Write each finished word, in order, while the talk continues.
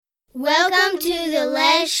Welcome to the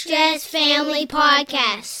Less Stress Family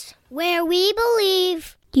Podcast, where we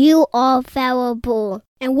believe you are valuable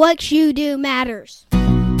and what you do matters.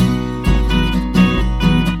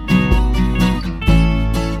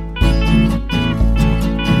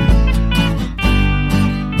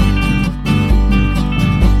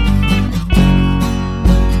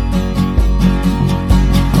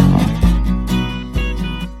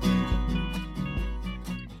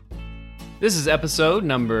 This is episode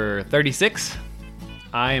number 36.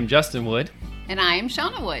 I am Justin Wood. And I am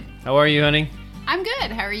Shauna Wood. How are you, honey? I'm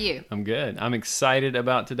good. How are you? I'm good. I'm excited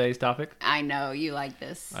about today's topic. I know you like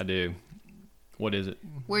this. I do. What is it?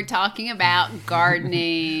 We're talking about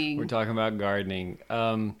gardening. We're talking about gardening.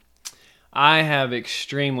 I have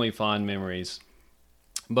extremely fond memories.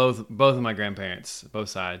 Both of my grandparents, both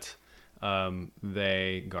sides,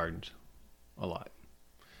 they gardened a lot.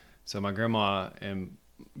 So my Grandma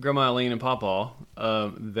Eileen and Pawpaw,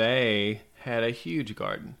 they had a huge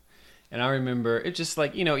garden. And I remember, it's just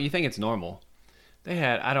like, you think it's normal. They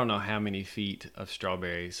had, I don't know how many feet of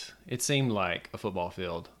strawberries. It seemed like a football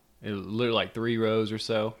field. It was literally like 3 rows or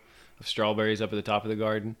so of strawberries up at the top of the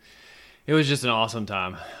garden. It was just an awesome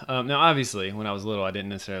time. Now, obviously, when I was little, I didn't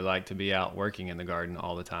necessarily like to be out working in the garden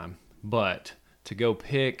all the time. But to go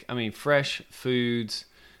pick, fresh foods.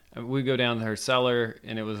 We'd go down to her cellar,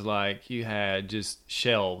 and it was like you had just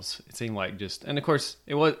shelves. It seemed like and of course,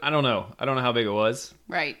 it was, I don't know how big it was.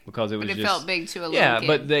 Right. Because it was but it just, felt big to a little kid.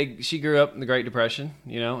 Yeah, but she grew up in the Great Depression,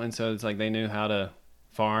 and so it's like they knew how to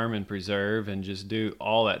farm and preserve and just do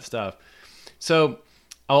all that stuff. So,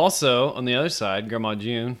 also, on the other side, Grandma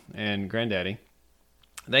June and Granddaddy,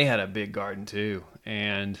 they had a big garden too,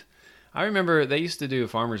 and I remember they used to do a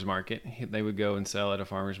farmer's market. They would go and sell at a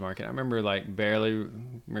farmer's market. I remember barely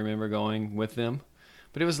remember going with them.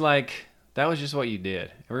 But it was like, that was just what you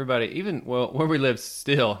did. Everybody, where we live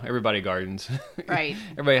still, everybody gardens. Right.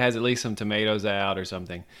 Everybody has at least some tomatoes out or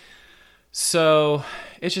something. So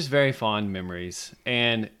it's just very fond memories.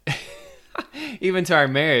 And even to our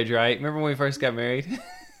marriage, right? Remember when we first got married?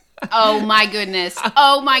 Oh my goodness.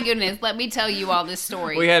 Let me tell you all this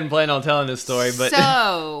story. We hadn't planned on telling this story, but...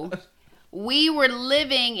 So... We were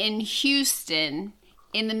living in Houston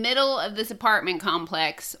in the middle of this apartment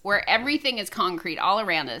complex where everything is concrete all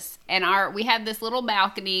around us. And we had this little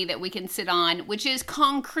balcony that we can sit on, which is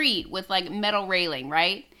concrete with metal railing,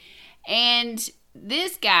 right? And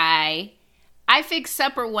this guy, I fixed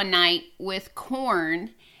supper one night with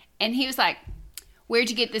corn, and he was like, "Where'd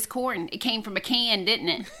you get this corn? It came from a can, didn't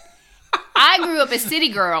it?" I grew up a city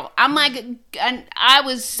girl. I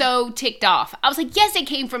was so ticked off. I was like, yes, it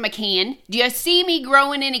came from a can. Do you see me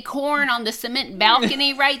growing any corn on the cement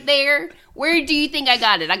balcony right there? Where do you think I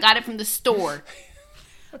got it? I got it from the store.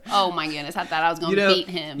 Oh my goodness, I thought I was going to beat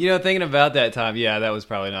him. Thinking about that time, yeah, that was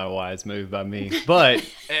probably not a wise move by me. But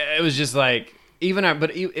it was just like...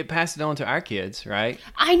 it passed it on to our kids, right?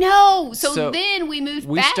 I know. So then we moved back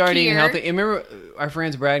here. We started eating healthy. And remember our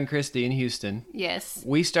friends Brad and Christy in Houston? Yes.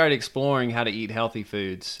 We started exploring how to eat healthy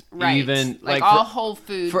foods. Right. Even all whole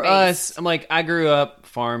food for based. us, I grew up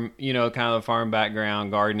farm, kind of a farm background,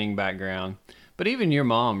 gardening background. But even your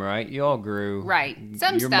mom, right? You all grew. Right.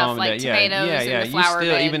 Some stuff like tomatoes and the flower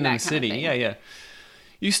bed, even in the city. Yeah.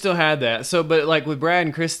 You still had that. So, but with Brad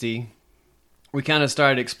and Christy, we kind of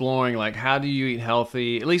started exploring, how do you eat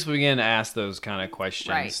healthy? At least we began to ask those kind of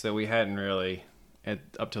questions that we hadn't really,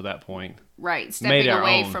 up to that point. Right, stepping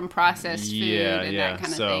away from processed food and that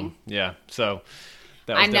kind of thing. Yeah, so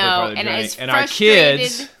that was I definitely part know, of the and journey. as And our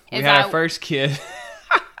kids, we had our I first kid.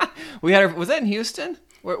 Was that in Houston?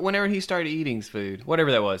 Whenever he started eating food,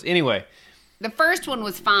 whatever that was. Anyway. The first one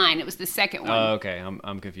was fine. It was the second one. Oh, okay.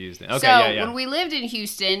 I'm confused then. Okay, so when we lived in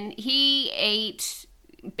Houston, he ate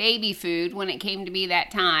baby food when it came to be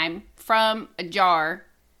that time from a jar,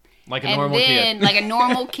 like a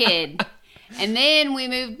normal kid. And then we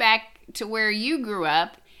moved back to where you grew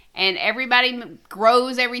up, and everybody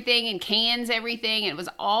grows everything and cans everything, and it was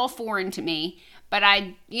all foreign to me. But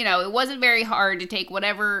it wasn't very hard to take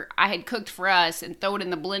whatever I had cooked for us and throw it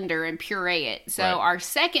in the blender and puree it. So our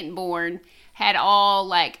second born had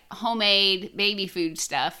all homemade baby food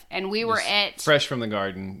stuff, and we were fresh from the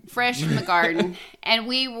garden, and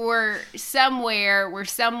we were somewhere where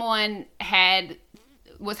someone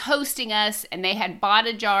was hosting us, and they had bought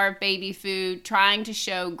a jar of baby food, trying to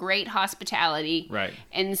show great hospitality. Right.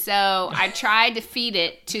 And so I tried to feed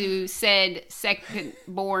it to said second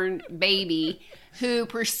born baby, who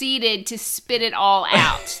proceeded to spit it all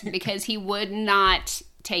out because he would not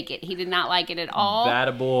take it. He did not like it at all. That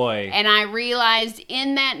a boy. And I realized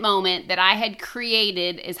in that moment that I had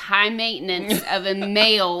created as high maintenance of a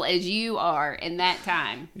male as you are in that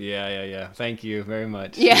time. Yeah. Thank you very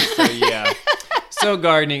much. Yeah. So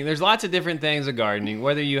gardening, there's lots of different things of gardening,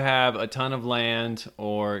 whether you have a ton of land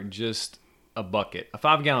or just a bucket, a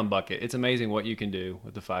 5-gallon bucket. It's amazing what you can do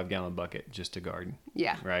with a 5-gallon bucket just to garden.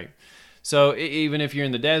 Yeah. Right. So even if you're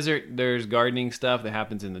in the desert, there's gardening stuff that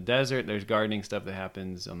happens in the desert. There's gardening stuff that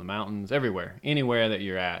happens on the mountains, everywhere. Anywhere that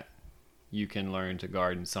you're at, you can learn to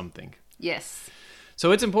garden something. Yes.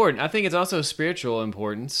 So it's important. I think it's also spiritual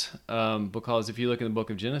importance because if you look in the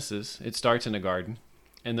book of Genesis, it starts in a garden.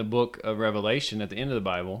 And the book of Revelation at the end of the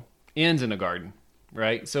Bible ends in a garden,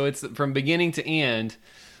 right? So it's from beginning to end.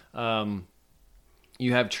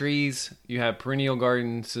 You have trees, you have perennial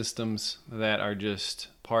garden systems that are just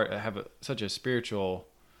such a spiritual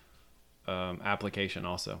application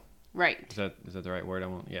also. Right. Is that the right word?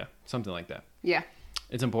 Yeah, something like that. Yeah.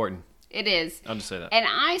 It's important. It is. I'll just say that. And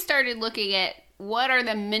I started looking at what are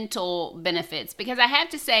the mental benefits, because I have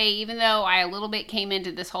to say, even though I a little bit came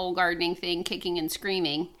into this whole gardening thing kicking and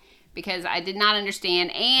screaming because I did not understand,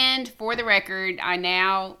 and for the record, I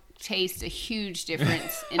now taste a huge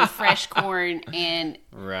difference in fresh corn and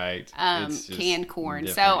canned corn.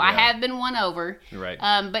 So I have been won over. Right.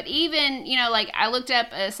 But even, like I looked up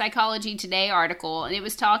a Psychology Today article, and it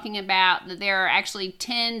was talking about that there are actually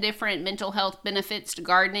 10 different mental health benefits to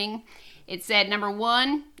gardening. It said, number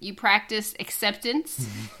 1, you practice acceptance.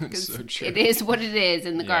 So true. It is what it is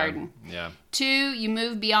in the garden. Yeah. 2, you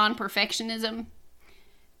move beyond perfectionism.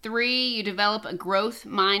 3, you develop a growth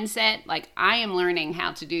mindset. Like, I am learning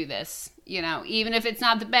how to do this. Even if it's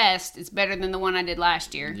not the best, it's better than the one I did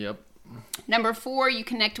last year. Yep. Number 4, you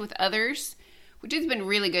connect with others, which has been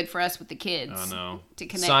really good for us with the kids. I know. To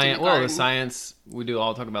connect in the garden. The science, we do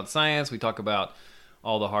all talk about science. We talk about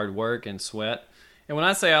all the hard work and sweat. And when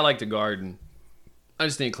I say I like to garden, I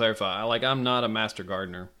just need to clarify. I'm not a master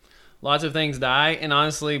gardener. Lots of things die, and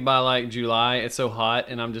honestly, by July, it's so hot,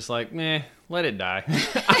 and I'm just like, meh, let it die.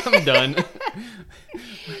 I'm done.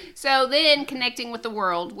 So then connecting with the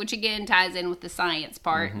world, which again ties in with the science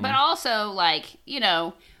part, but also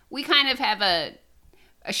we kind of have a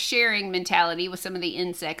sharing mentality with some of the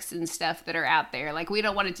insects and stuff that are out there. Like, we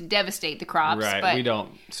don't want it to devastate the crops. Right, but we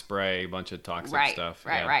don't spray a bunch of toxic stuff.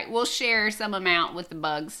 Right. We'll share some amount with the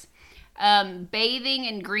bugs. Bathing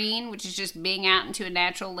in green, which is just being out into a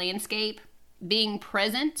natural landscape, being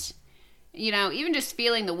present, even just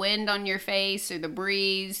feeling the wind on your face or the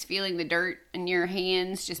breeze, feeling the dirt in your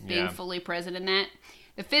hands, just being fully present in that.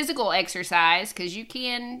 The physical exercise, because you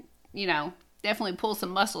can, definitely pull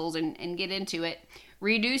some muscles and get into it.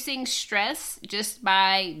 Reducing stress just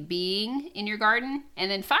by being in your garden. And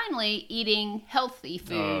then finally, eating healthy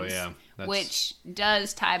foods. Oh, yeah. Which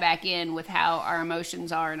does tie back in with how our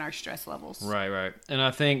emotions are and our stress levels. Right. And I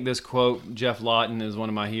think this quote, Jeff Lawton is one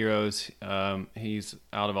of my heroes. He's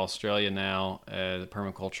out of Australia now as a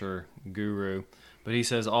permaculture guru. But he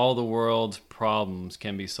says all the world's problems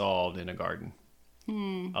can be solved in a garden.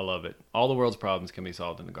 I love it. All the world's problems can be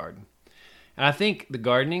solved in the garden. And I think the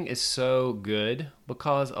gardening is so good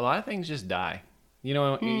because a lot of things just die.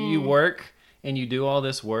 You work and you do all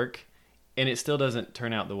this work, and it still doesn't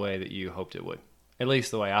turn out the way that you hoped it would. At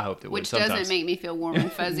least the way I hoped it would. Which sometimes. doesn't make me feel warm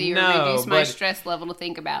and fuzzy or reduce my stress level to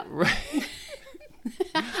think about. Right.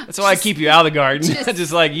 That's why I keep you out of the garden.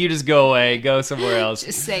 You just go away, go somewhere else.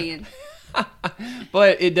 Just saying.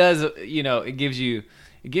 But it does, it gives you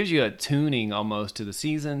a tuning almost to the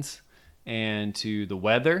seasons and to the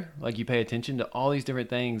weather. Like, you pay attention to all these different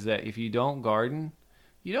things that if you don't garden,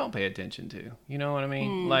 you don't pay attention to. You know what I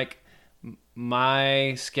mean? Like,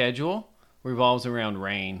 my schedule revolves around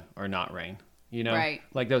rain or not rain, Right.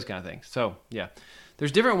 Like those kind of things. So, yeah.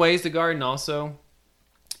 There's different ways to garden also.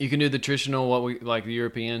 You can do the traditional, the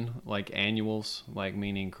European, annuals,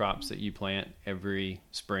 meaning crops that you plant every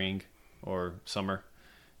spring or summer,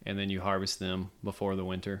 and then you harvest them before the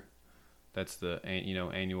winter. That's the,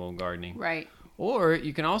 annual gardening. Right. Or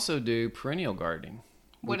you can also do perennial gardening.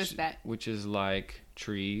 What is that? Which is like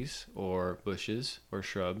trees or bushes or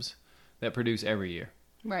shrubs that produce every year.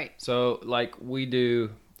 Right. So, we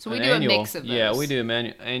do... So we do a mix of those. Yeah, we do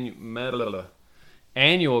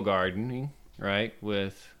annual gardening, right,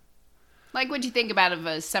 with... Like, what'd you think about of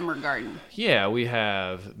a summer garden? Yeah, we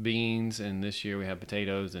have beans, and this year we have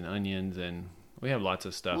potatoes and onions, and we have lots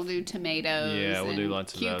of stuff. We'll do tomatoes. Yeah, we'll do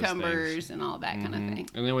lots of cucumbers and all that kind of thing.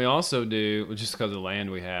 And then we also do, just because of the land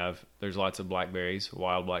we have, there's lots of blackberries,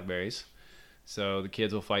 wild blackberries. So the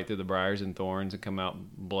kids will fight through the briars and thorns and come out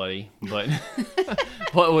bloody, but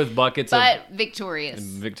with buckets but victorious.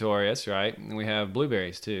 Victorious, right? And we have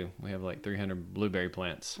blueberries too. We have like 300 blueberry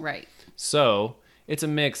plants. Right. So it's a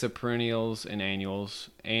mix of perennials and annuals.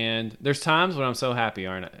 And there's times when I'm so happy,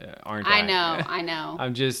 aren't I? I know.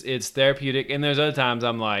 It's therapeutic. And there's other times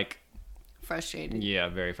I'm like, frustrated. Yeah,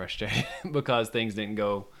 very frustrated because things didn't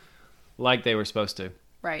go like they were supposed to.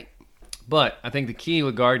 Right. But I think the key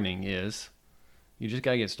with gardening is you just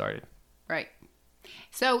got to get started. Right.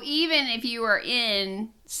 So even if you are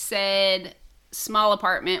in said small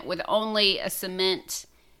apartment with only a cement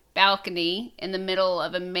balcony in the middle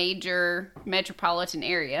of a major metropolitan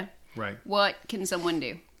area, right? What can someone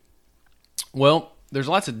do? Well, there's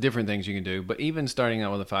lots of different things you can do, but even starting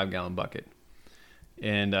out with a 5-gallon bucket.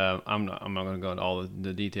 And I'm not going to go into all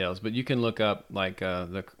the details, but you can look up like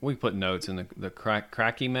we put notes in the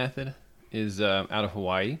Cracky method is out of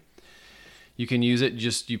Hawaii. You can use it.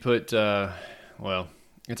 You put it's a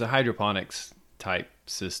hydroponics type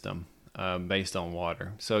system based on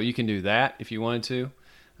water. So you can do that if you wanted to.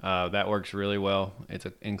 That works really well. It's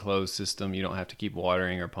an enclosed system. You don't have to keep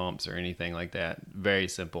watering or pumps or anything like that. Very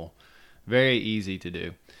simple, very easy to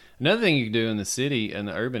do. Another thing you can do in the city and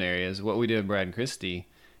the urban areas, what we did at Brad and Christie,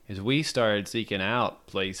 is we started seeking out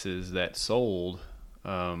places that sold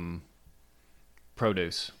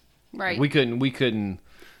produce. Right. We couldn't,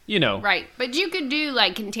 Right. But you could do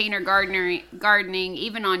like container gardening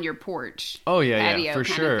even on your porch. Oh, yeah, patio for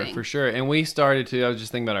kind of sure. And we started to, I was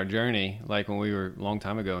just thinking about our journey, like when we were a long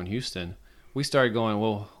time ago in Houston. We started going,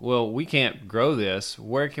 well, we can't grow this.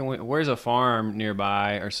 Where's a farm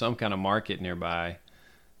nearby or some kind of market nearby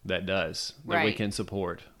that we can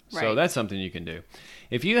support? So Right. that's something you can do.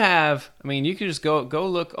 If you have, you can just go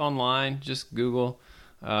look online, just Google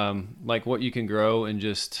like what you can grow in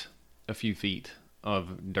just a few feet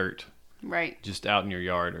of dirt. Right. Just out in your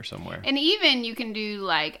yard or somewhere. And even you can do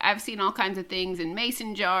like, I've seen all kinds of things in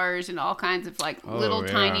mason jars and all kinds of like little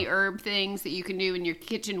tiny herb things that you can do in your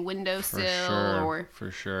kitchen windowsill.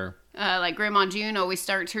 For sure. Like Grandma June always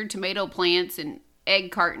starts her tomato plants and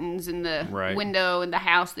egg cartons in the window in the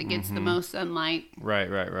house that gets the most sunlight.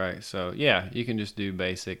 Right. So yeah, you can just do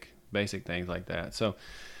basic things like that. So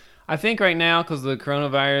I think right now, because the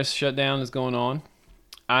coronavirus shutdown is going on,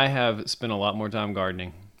 I have spent a lot more time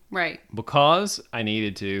gardening. Right. Because I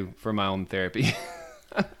needed to for my own therapy.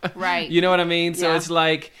 Right. You know what I mean? So Yeah. it's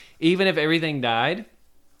like, even if everything died,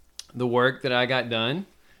 the work that I got done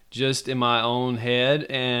just in my own head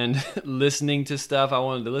and listening to stuff I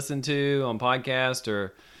wanted to listen to on podcast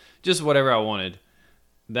or just whatever I wanted,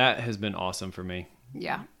 that has been awesome for me.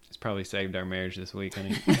 Yeah. It's probably saved our marriage this week,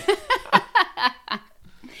 honey.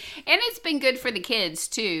 And it's been good for the kids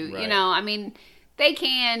too. Right. They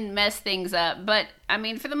can mess things up, but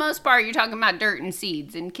for the most part, you're talking about dirt and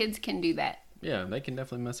seeds, and kids can do that. Yeah, they can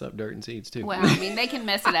definitely mess up dirt and seeds too. Well, they can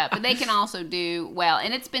mess it up, but they can also do well.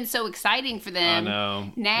 And it's been so exciting for them. I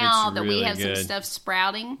know. Now It's that we really have good. some stuff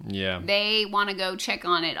sprouting, Yeah. they want to go check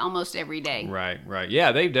on it almost every day. Right.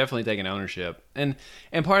 Yeah, they've definitely taken ownership. And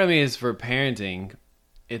part of me is for parenting,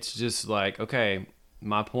 it's just like, okay,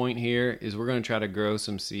 my point here is we're going to try to grow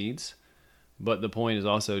some seeds, but the point is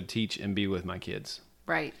also teach and be with my kids.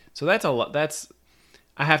 Right. So that's a lot.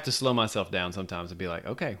 I have to slow myself down sometimes and be like,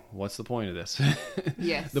 okay, what's the point of this?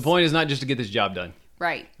 Yes. The point is not just to get this job done.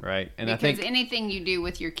 Right. Right. And because I think anything you do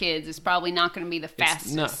with your kids is probably not going to be the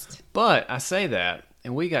fastest. no, but I say that,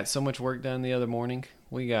 and we got so much work done the other morning.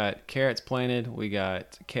 We got carrots planted, we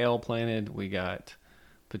got kale planted, we got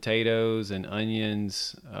potatoes and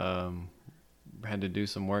onions. Had to do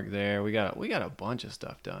some work there. We got a bunch of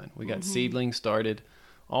stuff done. We got seedlings started,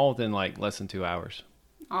 all within like less than 2 hours.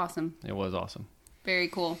 Awesome. It was awesome. Very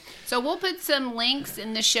cool. So we'll put some links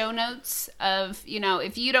in the show notes of,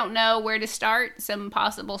 if you don't know where to start, some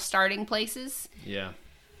possible starting places. Yeah.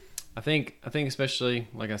 I think especially,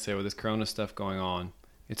 like I said, with this Corona stuff going on,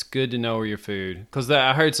 it's good to know where your food, because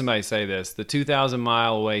I heard somebody say this, the 2,000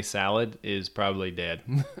 mile away salad is probably dead.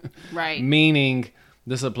 Right. Meaning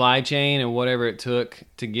the supply chain and whatever it took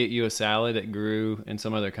to get you a salad that grew in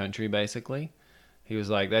some other country, basically. He was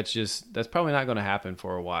like, that's probably not going to happen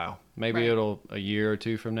for a while. Maybe it'll a year or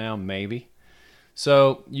two from now, maybe.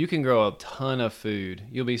 So you can grow a ton of food.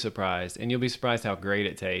 You'll be surprised. And you'll be surprised how great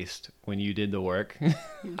it tastes when you did the work.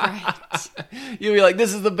 Right. You'll be like,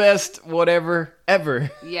 this is the best whatever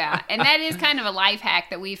ever. Yeah. And that is kind of a life hack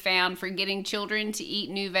that we found for getting children to eat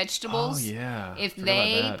new vegetables. Oh, yeah. If Forgot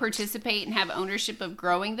they about that. participate and have ownership of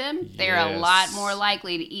growing them, they're a lot more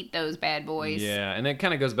likely to eat those bad boys. Yeah. And it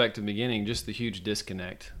kind of goes back to the beginning, just the huge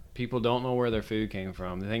disconnect people don't know where their food came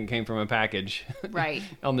from. They think it came from a package Right.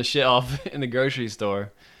 on the shelf in the grocery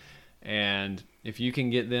store. And if you can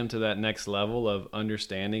get them to that next level of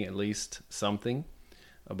understanding at least something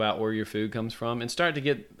about where your food comes from and start to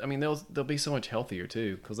get, I mean, they'll be so much healthier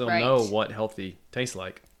too, because they'll Right. know what healthy tastes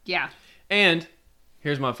like. Yeah. And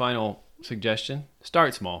here's my final suggestion.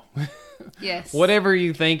 Start small. Yes. Whatever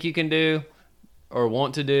you think you can do or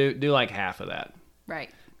want to do like half of that. Right.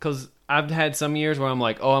 Because I've had some years where I'm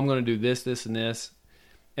like, oh, I'm going to do this, this, and this.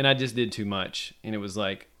 And I just did too much. And it was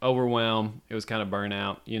like overwhelm. It was kind of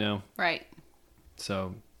burnout, you know? Right.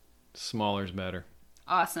 So smaller is better.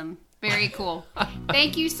 Awesome. Very cool.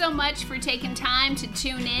 Thank you so much for taking time to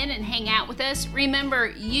tune in and hang out with us. Remember,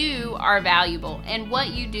 you are valuable and what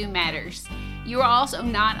you do matters. You are also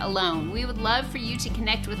not alone. We would love for you to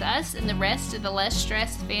connect with us and the rest of the Less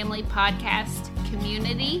Stress Family Podcast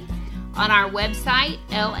community on our website,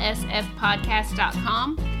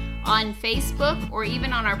 lsfpodcast.com, on Facebook, or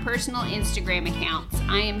even on our personal Instagram accounts.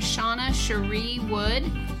 I am Shauna Cherie Wood.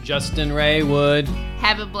 Justin Ray Wood.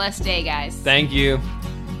 Have a blessed day, guys. Thank you.